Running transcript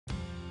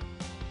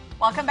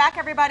Welcome back,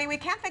 everybody. We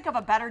can't think of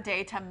a better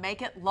day to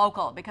make it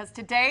local because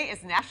today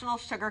is National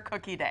Sugar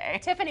Cookie Day.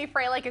 Tiffany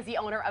Freilich is the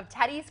owner of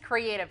Teddies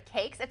Creative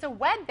Cakes. It's a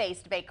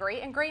web-based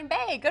bakery in Green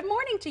Bay. Good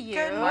morning to you.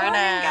 Good morning,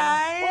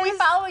 guys. Well, we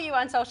follow you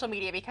on social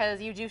media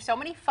because you do so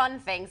many fun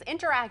things,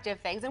 interactive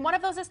things, and one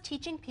of those is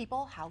teaching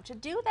people how to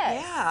do this.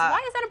 Yeah.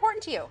 Why is that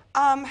important to you?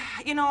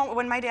 You know,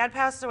 when my dad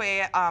passed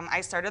away, I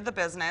started the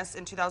business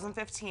in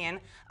 2015.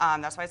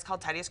 That's why it's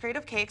called Teddies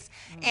Creative Cakes.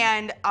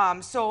 And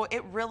so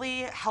it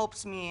really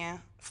helped me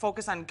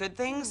focus on good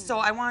things. So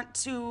I want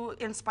to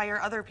inspire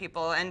other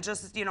people and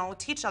just, you know,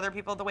 teach other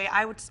people the way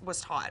I was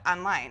taught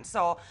online.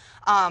 So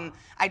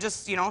I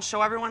just, you know,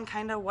 show everyone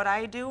kind of what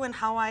I do and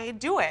how I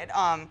do it.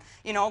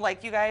 You know,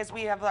 like you guys,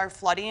 we have our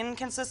flooding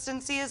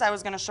consistencies. I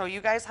was going to show you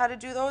guys how to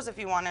do those if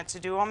you wanted to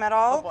do them at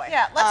all. Oh boy.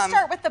 Yeah, let's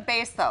start with the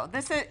base though.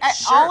 This is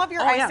Sure. all of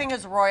your Oh, icing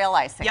is royal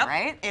icing, Yep,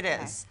 right? it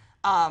is.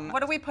 What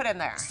do we put in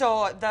there?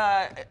 So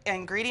the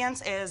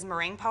ingredients is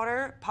meringue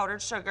powder,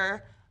 powdered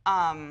sugar,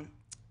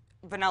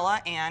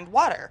 vanilla, and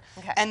water.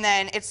 Okay. And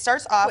then it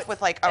starts off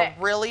with like a thick.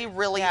 really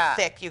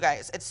thick, you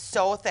guys. It's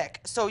so thick.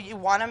 So you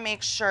want to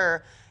make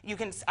sure you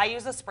can, I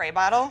use a spray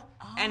bottle,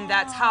 and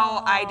that's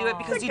how I do it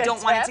because That's a you good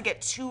don't want it tip. to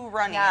get too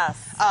runny.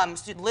 Yes.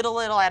 So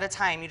little at a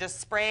time. You just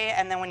spray,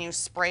 and then when you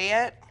spray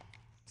it,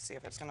 see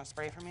if it's gonna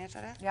spray for me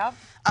today. Yep.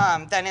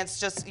 Then it's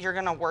just, you're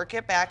gonna work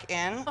it back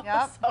in.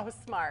 Yep. So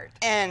smart.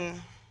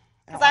 And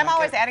Because I'm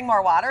always adding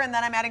more water, and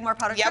then I'm adding more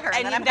powdered sugar,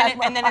 and, then I'm then, adding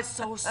more and then it's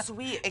so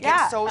sweet. It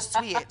gets so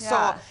sweet.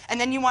 So,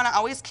 and then you want to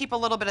always keep a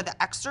little bit of the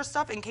extra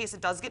stuff in case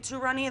it does get too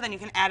runny. Then you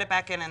can add it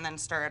back in and then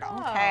stir it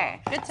off.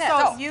 Okay. Good tip.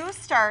 So you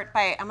start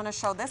by, I'm going to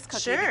show this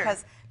cookie Sure.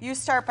 because you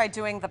start by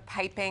doing the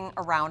piping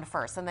around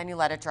first, and then you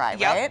let it dry,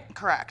 Yep, right?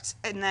 correct.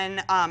 And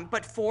then,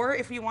 but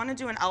if you want to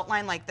do an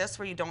outline like this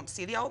where you don't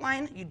see the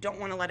outline, you don't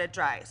want to let it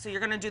dry. So you're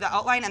going to do the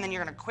outline, and then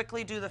you're going to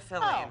quickly do the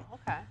filling. Oh,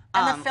 okay.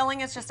 And the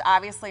filling is just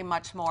obviously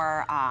much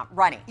more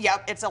runny.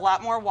 Yep, it's a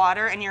lot more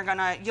water, and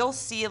you'll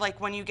see like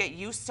when you get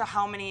used to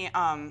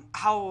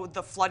how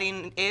the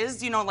flooding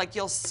is, you know, like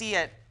you'll see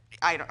it.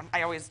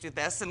 I always do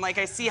this, and like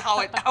I see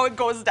how it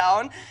goes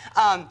down.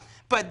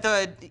 But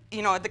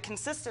the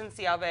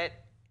consistency of it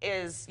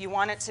is you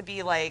want it to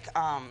be like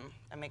I'm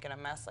making a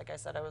mess, like I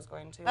said I was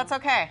going to. That's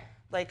okay.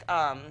 Like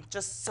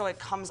just so it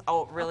comes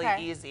out really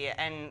Okay. easy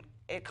and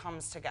it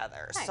comes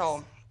together. Nice.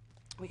 So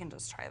we can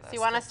just try this. So you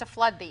want us to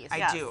flood these?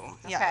 I do.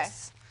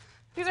 Yes.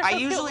 These are so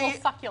cute, little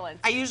succulents.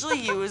 I usually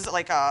use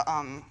like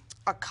a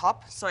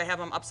cup, so I have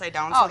them upside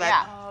down Oh, so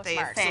that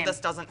yeah. so Same. this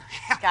doesn't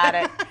happen. Got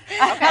it.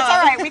 That's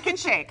all right. We can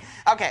shake.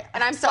 Okay.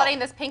 And I'm so flooding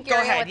this pink go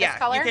area ahead, with this yeah.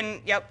 color? You can,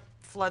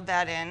 flood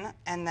that in,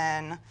 and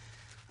then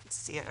let's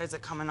see, is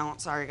it coming out?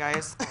 Sorry,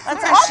 guys.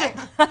 That's all right.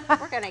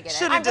 We're gonna get it.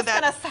 Should've I'm did just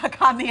that. going to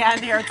suck on the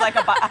end here. It's like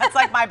it's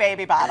like my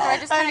baby bottle. So I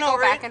just kind of go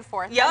right? back and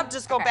forth. Yep, then?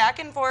 just go Okay. back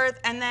and forth,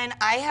 and then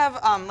I have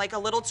like a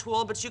little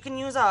tool, but you can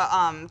use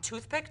a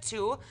toothpick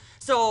too.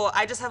 So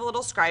I just have a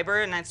little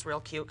scriber, and it's real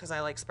cute because I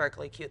like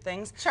sparkly, cute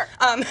things. Sure.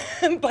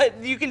 But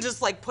you can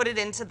just like put it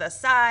into the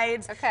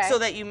sides, Okay. so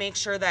that you make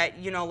sure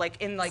that like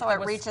in like So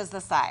it reaches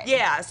the side.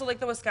 Yeah, so like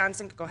the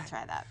Wisconsin. Go ahead.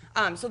 Try that.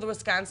 So the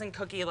Wisconsin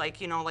cookie, like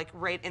like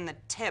right in the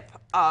tip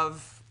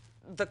of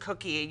the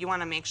cookie, you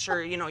want to make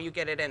sure you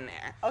get it in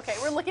there. Okay,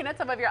 we're looking at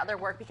some of your other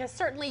work because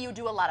certainly you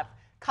do a lot of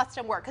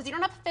custom work because you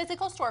don't have a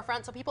physical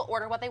storefront, so people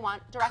order what they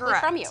want directly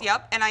Correct. from you.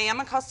 Yep, and I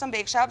am a custom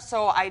bake shop,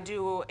 so I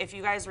do, if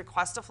you guys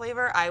request a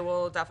flavor, I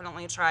will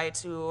definitely try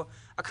to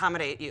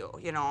accommodate you,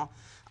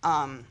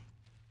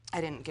 I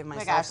didn't give Oh my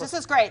myself gosh, this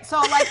is great. So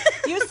like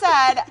you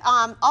said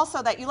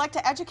also that you like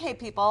to educate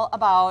people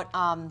about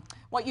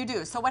what you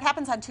do. So what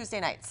happens on Tuesday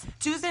nights?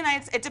 Tuesday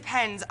nights, it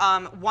depends.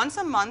 Once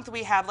a month,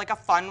 we have like a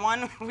fun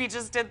one. We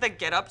just did the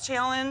Get Up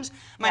Challenge.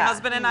 My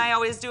husband and I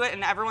always do it,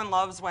 and everyone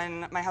loves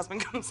when my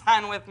husband comes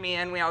on with me,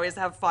 and we always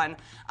have fun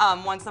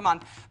once a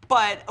month.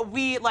 But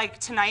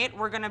tonight,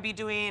 I'm gonna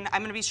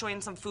be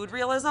showing some food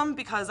realism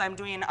because I'm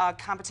doing a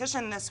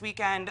competition this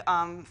weekend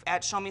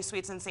at Show Me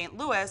Sweets in St.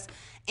 Louis.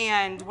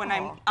 And when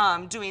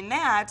I'm doing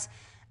that,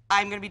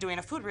 I'm going to be doing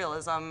a food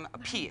realism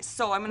piece.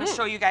 So I'm going to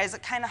show you guys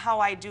kind of how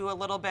I do a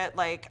little bit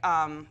like,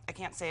 I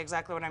can't say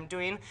exactly what I'm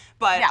doing,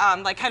 but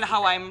like kind of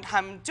how I'm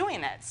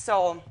doing it.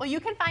 So Well, you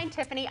can find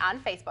Tiffany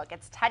on Facebook.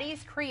 It's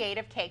Teddies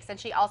Creative Cakes, and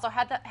she also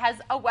has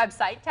a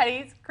website,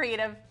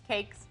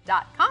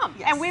 teddiescreativecakes.com.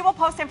 And we will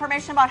post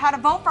information about how to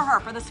vote for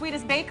her for the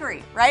sweetest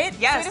bakery, right?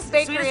 yes,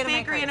 Sweetest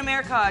bakery, in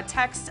America.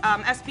 Text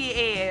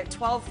SBA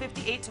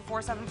 1258 to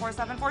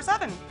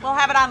 474747. We'll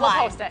have it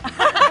online. We'll post it.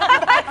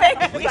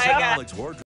 Thank you. Bye, guys. Alex Wardrobe.